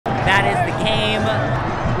That is the game.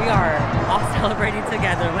 We are all celebrating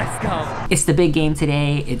together. Let's go. It's the big game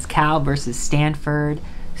today. It's Cal versus Stanford.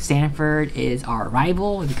 Stanford is our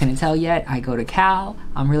rival. If you couldn't tell yet, I go to Cal.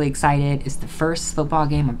 I'm really excited. It's the first football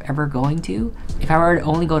game I'm ever going to. If I were to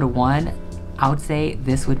only go to one, I would say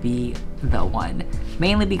this would be the one.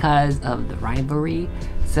 Mainly because of the rivalry.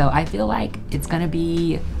 So I feel like it's gonna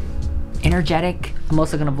be energetic. I'm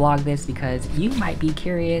also gonna vlog this because you might be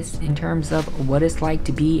curious in terms of what it's like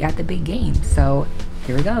to be at the big game. So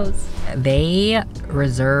here it goes. They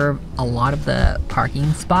reserve a lot of the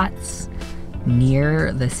parking spots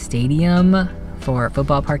near the stadium for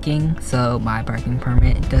football parking, so my parking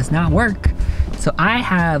permit does not work. So I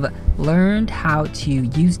have learned how to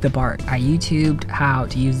use the BART. I YouTubed how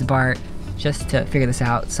to use the BART just to figure this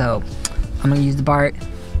out. So I'm gonna use the BART,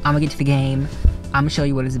 I'm gonna get to the game, I'm gonna show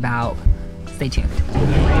you what it's about. Stay tuned.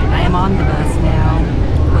 I am on the bus now.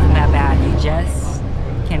 It wasn't that bad. You just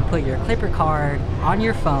can put your Clipper card on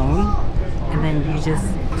your phone, and then you just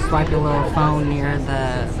swipe your little phone near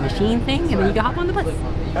the machine thing, and then you can hop on the bus.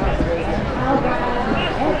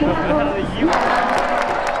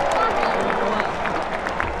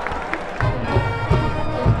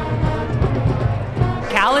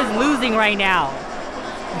 Cal is losing right now,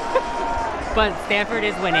 but Stanford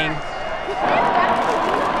is winning.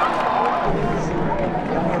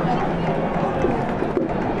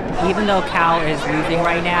 Even though Cal is losing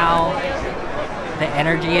right now, the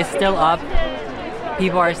energy is still up.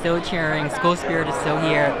 People are still cheering. School spirit is still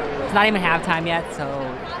here. It's not even halftime yet, so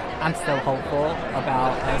I'm still hopeful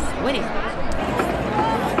about us winning.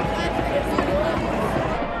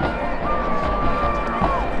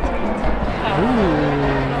 Ooh.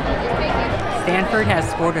 Stanford has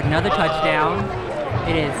scored another touchdown.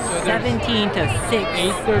 It is 17-6.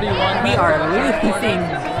 8:31. We are losing.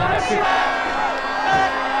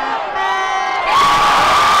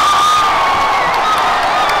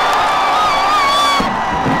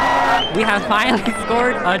 We have finally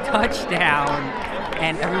scored a touchdown,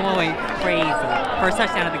 and everyone went crazy. First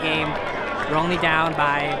touchdown of the game. We're only down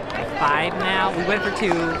by 5 now. We went for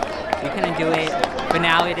 2, we couldn't do it, but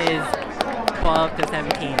now it is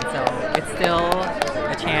 12-17, so it's still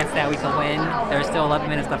a chance that we can win. There's still 11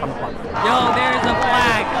 minutes left on the clock. Yo, there's a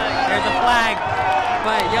flag. There's a flag.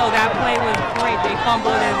 But yo, that play was great. They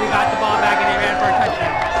fumbled and we got the ball back and they ran for a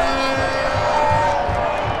touchdown.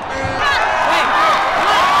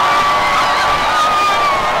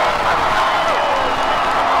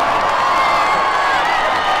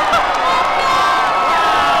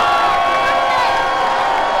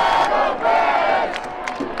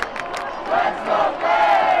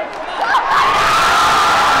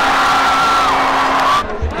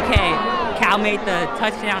 Made the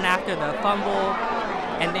touchdown after the fumble,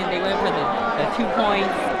 and then they went for the 2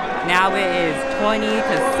 points. Now it is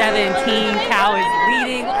 20-17. Cal is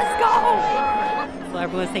leading. Let's go! So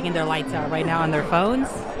everyone's taking their lights out right now on their phones.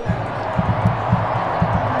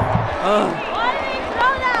 Oh! Why did they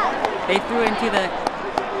throw that? They threw into the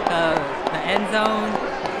end zone,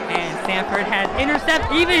 and Stanford has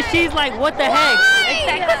intercepted. Even she's like, "What the heck?"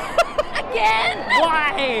 Exactly. Again?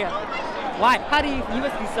 Why? Why? How do you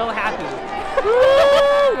must be so happy.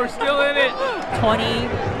 Woo! We're still in it.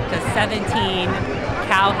 20-17.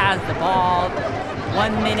 Cal has the ball.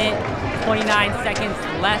 1 minute, 29 seconds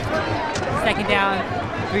left. Second down,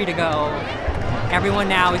 3 to go. Everyone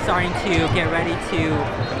now is starting to get ready to,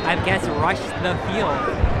 I guess, rush the field.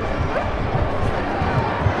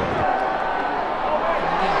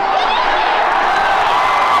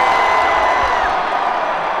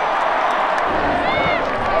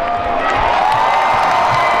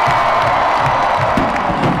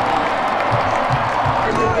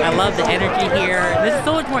 I love the energy here. This is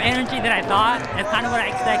so much more energy than I thought. That's kind of what I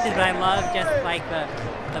expected, but I love just like the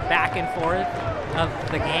back and forth of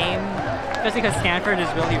the game. Especially because Stanford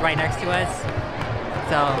is really right next to us.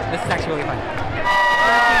 So this is actually really fun.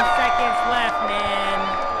 13 seconds left, man.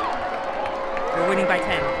 We're winning by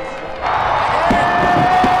 10.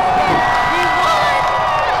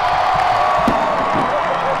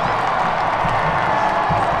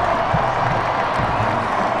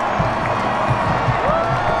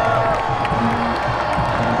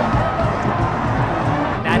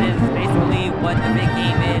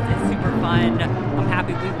 I'm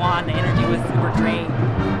happy we won. The energy was super great,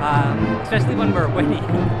 especially when we're winning.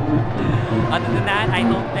 Other than that, I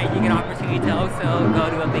hope that you get an opportunity to also go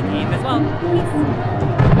to a big game as well.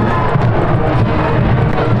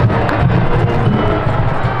 Peace.